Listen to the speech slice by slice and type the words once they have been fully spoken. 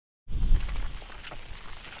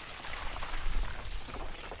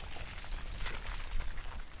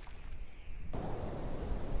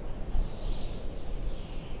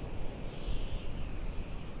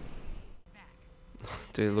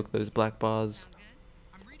Dude, look at those black bars.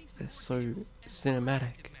 They're so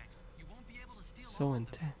cinematic. So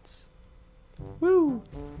intense. Woo!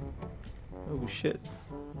 Oh shit.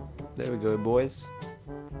 There we go, boys.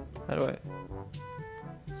 How do I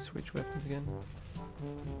switch weapons again?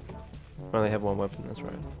 I only have one weapon, that's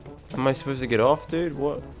right. Am I supposed to get off, dude?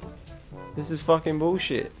 What? This is fucking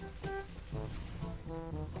bullshit.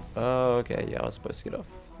 Oh, okay, yeah, I was supposed to get off.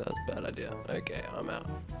 That was a bad idea. Okay, I'm out.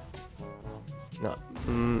 No.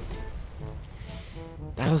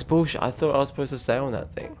 That was bullshit. I thought I was supposed to stay on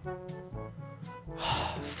that thing.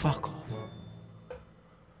 Fuck off.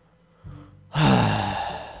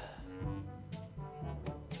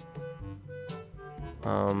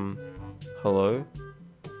 Hello?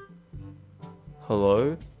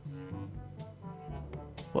 Hello?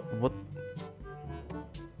 What?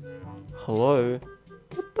 Hello?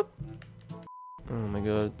 What the? Oh my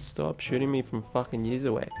god, stop shooting me from fucking years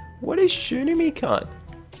away. What is shooting me, cunt?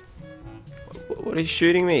 What is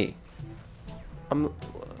shooting me? I'm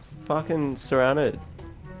fucking surrounded.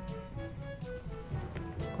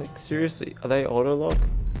 Like, seriously, are they auto lock?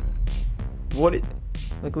 What?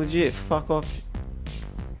 Like, legit, fuck off.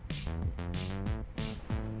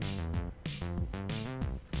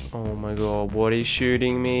 Oh my god, what is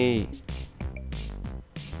shooting me?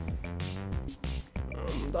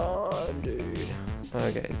 I'm done, dude.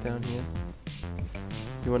 Okay, down here.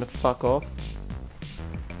 You wanna fuck off?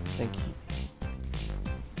 Thank you.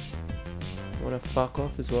 You wanna fuck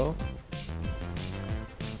off as well?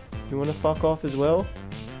 You wanna fuck off as well?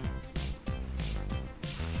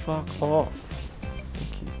 Fuck off.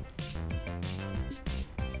 Thank you.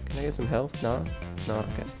 Can I get some health? No? No,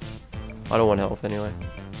 okay. I don't want health anyway.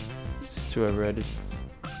 It's just too overrated.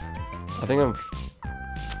 I think I'm...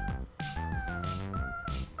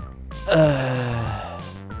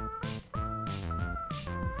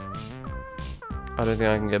 I don't think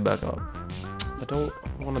I can get back up. I don't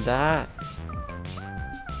want to die.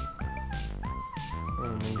 Oh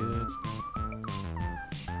my god.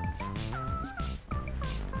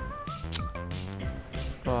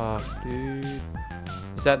 Fuck, dude.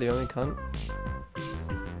 Is that the only cunt?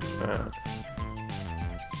 Alright.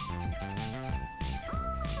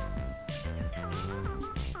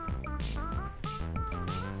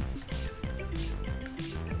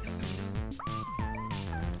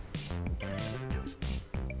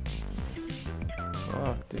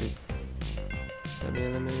 Fuck, dude.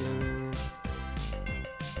 Let me.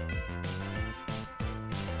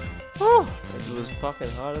 Oh! It was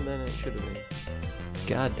fucking harder than it should have been.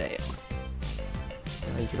 God damn.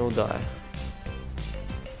 Now you can all die.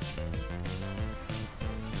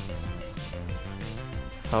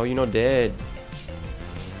 How are you not dead?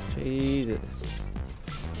 Jesus.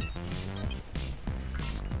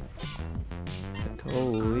 Like,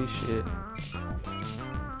 holy shit.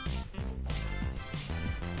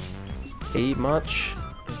 Eat much?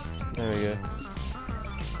 There we go.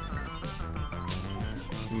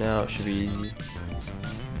 Now it should be easy.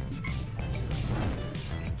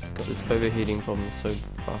 Got this overheating problem, so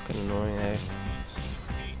fucking annoying, eh?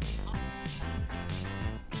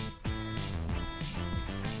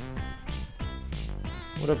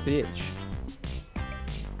 What a bitch.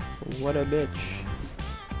 What a bitch.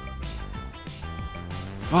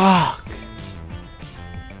 Fuck.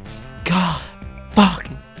 God.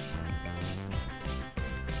 Fucking.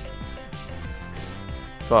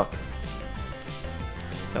 Fuck.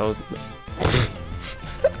 That was...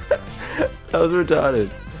 that was retarded.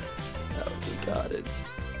 That was retarded.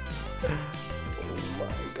 Oh my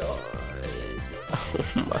god. Oh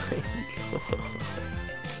my god.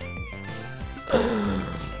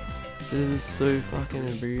 This is so fucking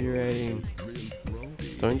infuriating.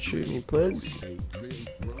 Don't shoot me, please.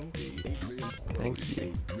 Thank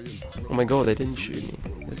you. Oh my god, they didn't shoot me.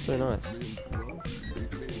 They're so nice.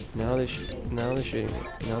 Now they're shooting me.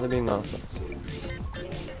 Now they're being assholes.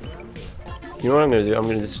 You know what I'm gonna do? I'm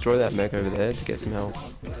gonna destroy that mech over there to get some health.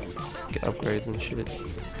 Get upgrades and shit.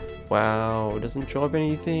 Wow, it doesn't drop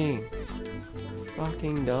anything.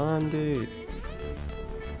 Fucking done, dude.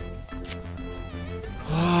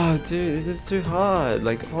 Oh, dude, this is too hard.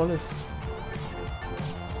 Like, honest.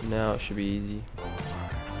 Now it should be easy.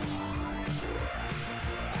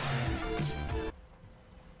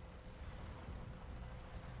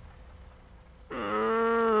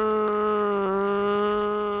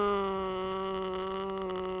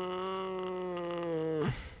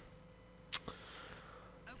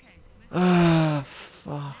 Ah,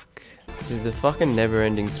 fuck. Dude, the fucking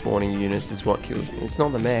never-ending spawning units is what kills me. It's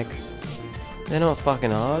not the mechs. They're not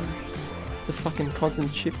fucking hard. It's a fucking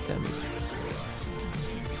constant chip damage.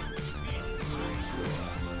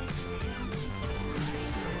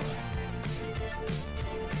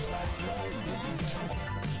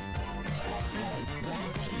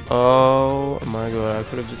 Oh my god, I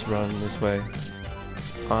could have just run this way.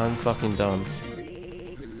 I'm fucking dumb.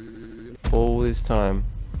 All this time.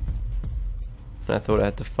 And I thought I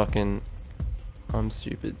had to fucking... I'm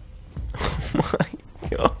stupid. Oh my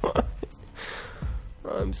god.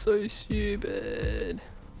 I'm so stupid.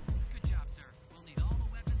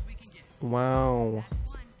 Wow.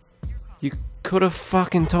 You could have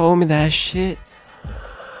fucking told me that shit.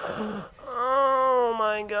 Oh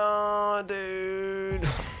my god, dude.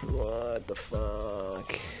 What the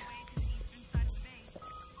fuck?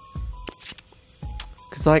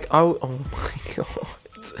 Cause like, oh my god.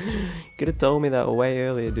 You could have told me that way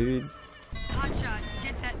earlier, dude. Hotshot,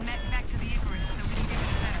 get that mech back to the Icarus so we can give it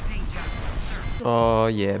a better paint job, sir. Oh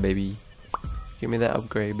yeah, baby. Give me that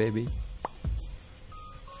upgrade, baby.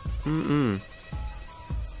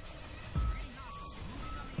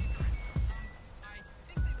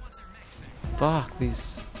 Fuck,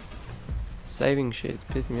 these saving shit's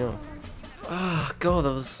pissing me off. Ah, god,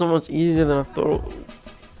 that was so much easier than I thought.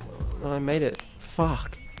 When I made it.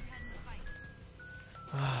 Fuck.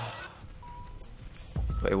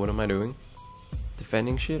 Wait, what am I doing?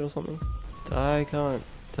 Defending shit or something? Die, can't.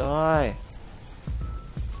 Die.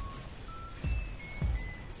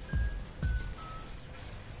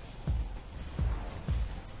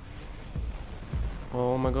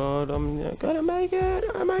 Oh my god, I'm gonna make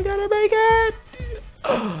it! Am I gonna make it?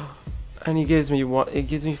 And he gives me one. It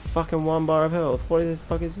gives me fucking 1 bar of health. What the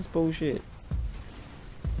fuck is this bullshit?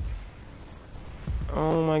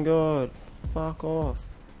 Oh my god, fuck off.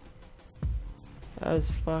 That's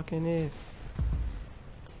fucking it.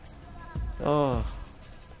 Oh.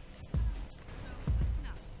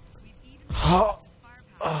 Oh.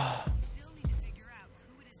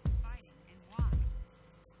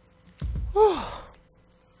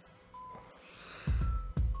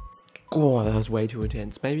 Oh, that was way too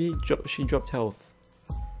intense. Maybe she dropped health.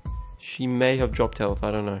 She may have dropped health,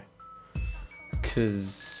 I don't know.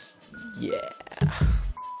 'Cause, yeah.